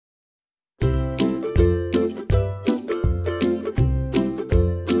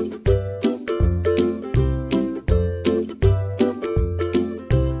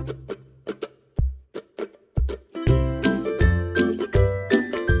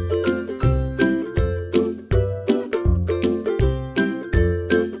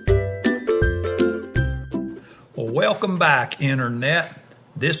Welcome back, Internet.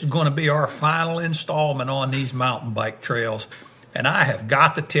 This is going to be our final installment on these mountain bike trails. And I have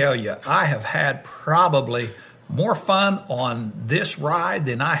got to tell you, I have had probably more fun on this ride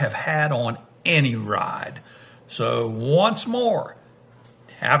than I have had on any ride. So once more,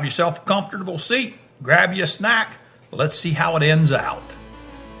 have yourself a comfortable seat, grab you a snack. Let's see how it ends out.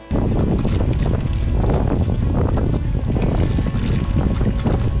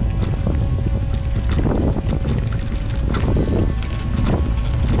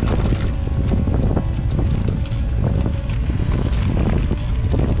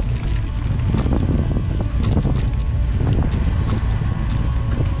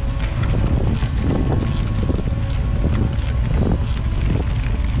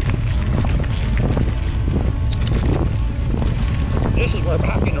 This is where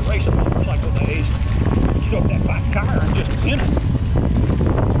back in the racing motorcycle days, you took that back tire and just in it.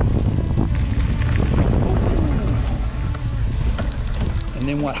 And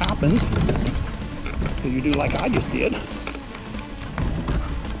then what happens is you do like I just did,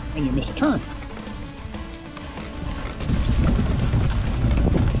 and you miss a turn.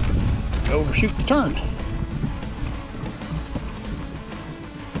 You overshoot the turn.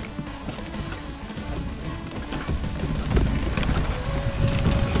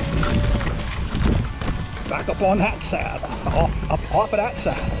 Back up on that side, off of that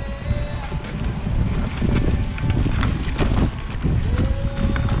side.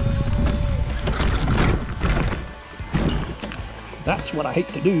 That's what I hate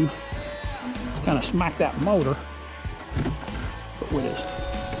to do, kind of smack that motor. But with as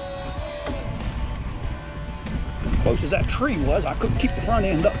close as that tree was, I couldn't keep the front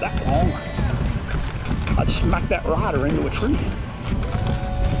end up that long. I'd smack that rider into a tree.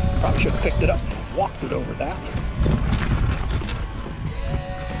 Probably should have picked it up. Walked it over that.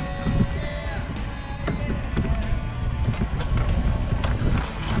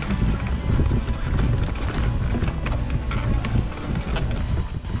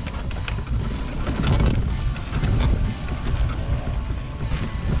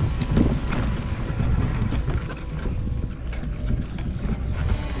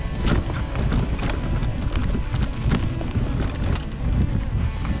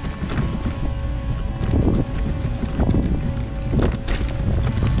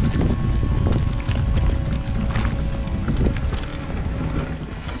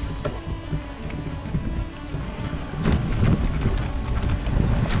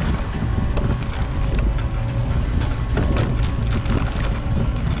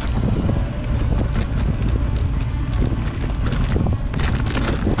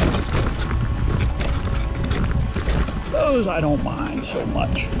 Those I don't mind so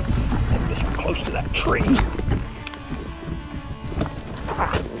much. Take this one close to that tree.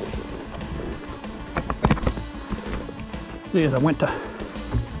 See, as I went to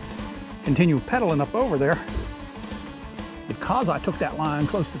continue pedaling up over there, because I took that line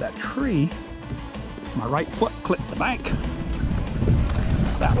close to that tree, my right foot clipped the bank.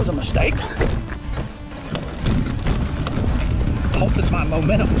 That was a mistake. Halted my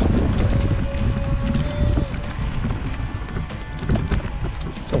momentum.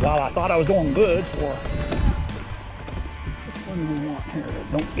 So while I thought I was going good for, which one do we want here?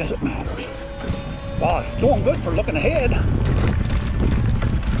 Don't guess it matters. While I was going good for looking ahead,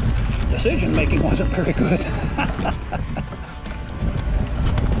 decision making wasn't very good.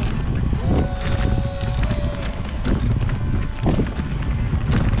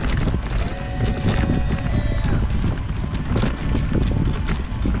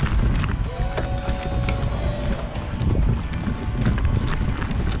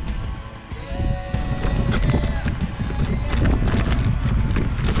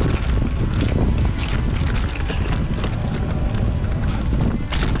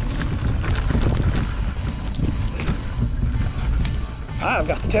 I've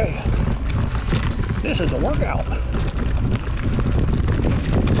got to tell you, this is a workout.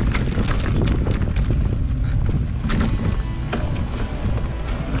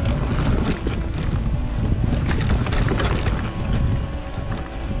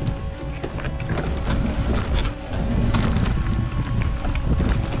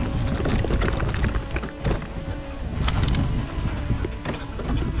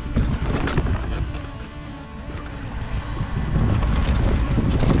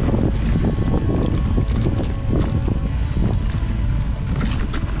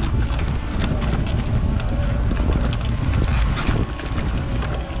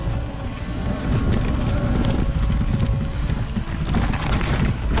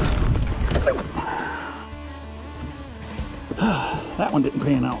 That one didn't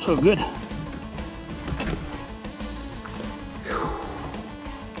pan out so good.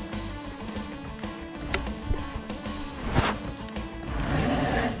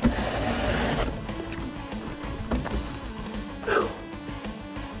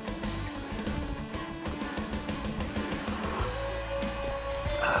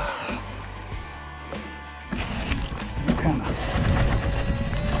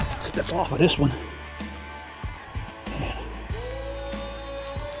 step off of this one. And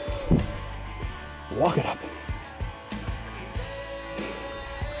walk it up.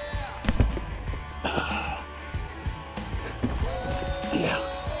 Yeah.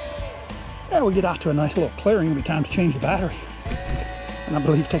 There we get out to a nice little clearing. It'll be time to change the battery. And I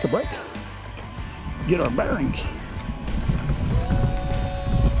believe take a break. Get our bearings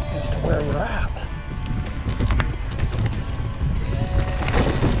as to where we're at.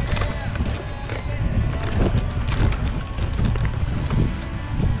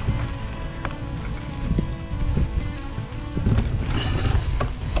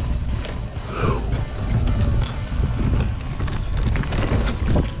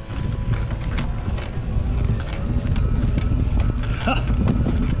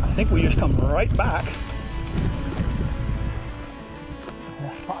 I think we just come right back to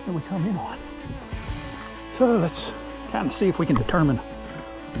that spot that we come in on. So let's kind of see if we can determine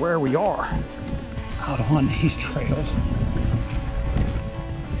where we are out on these trails.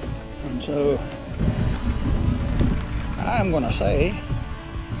 And so I'm going to say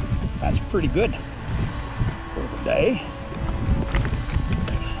that's pretty good for the day.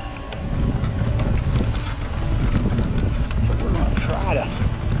 So we're going to try to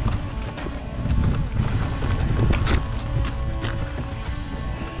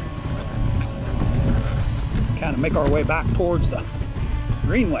kind of make our way back towards the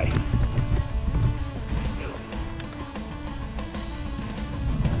greenway.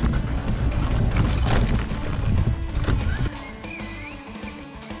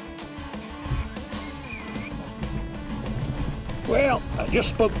 Well, I just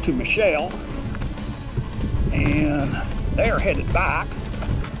spoke to Michelle and they're headed back.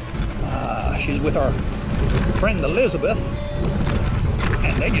 She's with our friend Elizabeth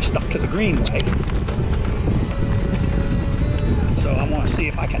and they just stuck to the greenway. So I want to see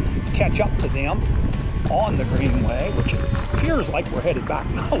if I can catch up to them on the greenway, which appears like we're headed back.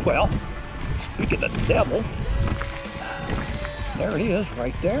 Oh well, speak of the devil, there it is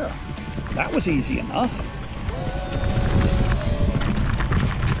right there. That was easy enough.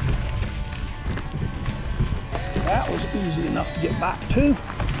 That was easy enough to get back to.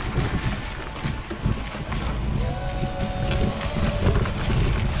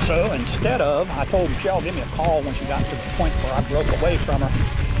 So instead of, I told Michelle, give me a call when she got to the point where I broke away from her.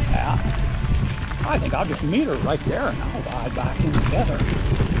 I think I'll just meet her right there and I'll ride back in together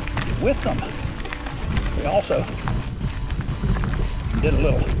with them. We also did a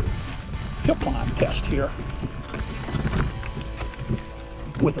little hill climb test here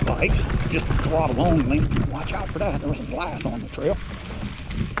with the bikes, just throttle only. Watch out for that. There was some glass on the trail.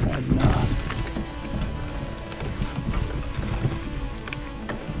 And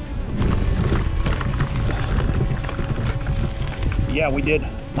yeah, we did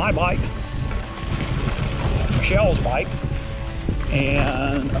my bike, Michelle's bike,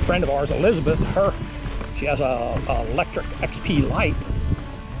 and a friend of ours, Elizabeth, she has a electric XP light.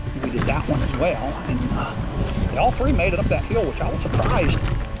 We did that one as well, and they all three made it up that hill, which I was surprised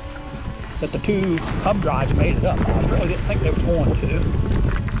that the two hub drives made it up. I really didn't think they were going to,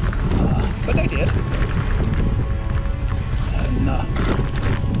 but they did. And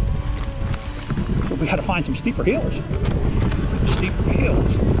so we had to find some steeper hills.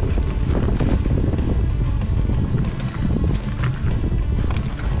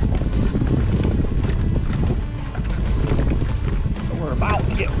 So we're about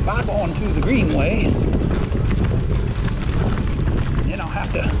to get back onto the greenway. Then I'll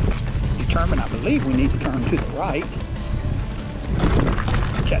have to determine, I believe we need to turn to the right,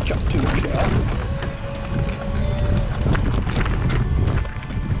 catch up to Michelle.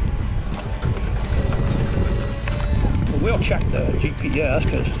 We'll check the GPS,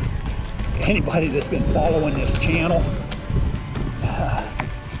 because anybody that's been following this channel,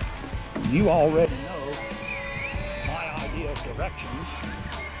 you already know my idea of directions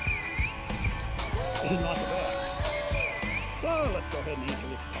is not the best. So let's go ahead and answer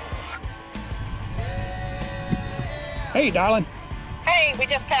this call. Hey, darling. Hey, we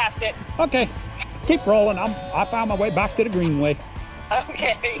just passed it. Okay, keep rolling. I found my way back to the greenway.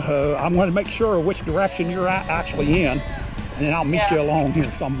 Okay. I'm going to make sure which direction you're actually in, and then I'll meet you along here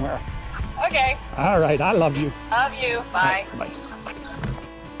somewhere. Okay. All right, I love you. Love you. Bye. Bye.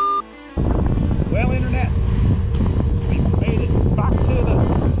 Well, Internet, we've made it back to the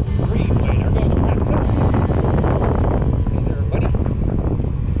greenway. There goes our raccoon. Hey there, buddy.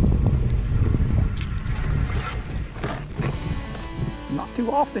 Not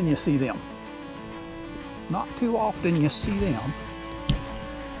too often you see them. Not too often you see them.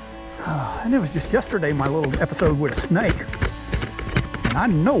 And it was just yesterday, my little episode with a snake. And I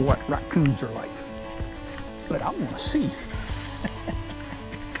know what raccoons are like, but I want to see.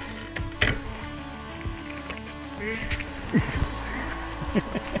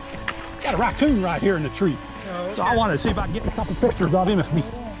 Got a raccoon right here in the tree. Oh, okay. So I wanted to see if I could get a couple pictures of him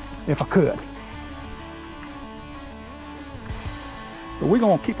if I could. But we're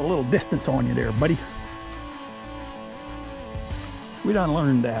gonna keep a little distance on you there, buddy. We done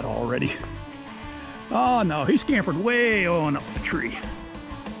learned that already. Oh no, he scampered way on up the tree.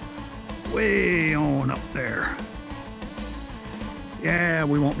 Way on up there. Yeah,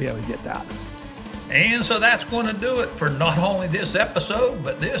 we won't be able to get that. And so that's going to do it for not only this episode,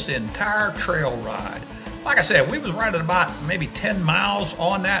 but this entire trail ride. Like I said, we was right at about maybe 10 miles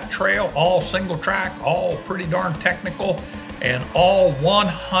on that trail, all single track, all pretty darn technical, and all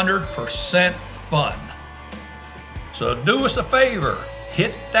 100% fun. So do us a favor,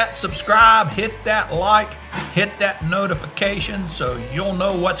 hit that subscribe, hit that like, hit that notification so you'll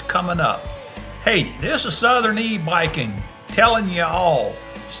know what's coming up. Hey, this is Southern E-Biking telling you all,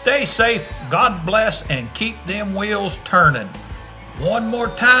 stay safe, God bless, and keep them wheels turning. One more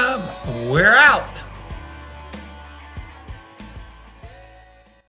time, we're out.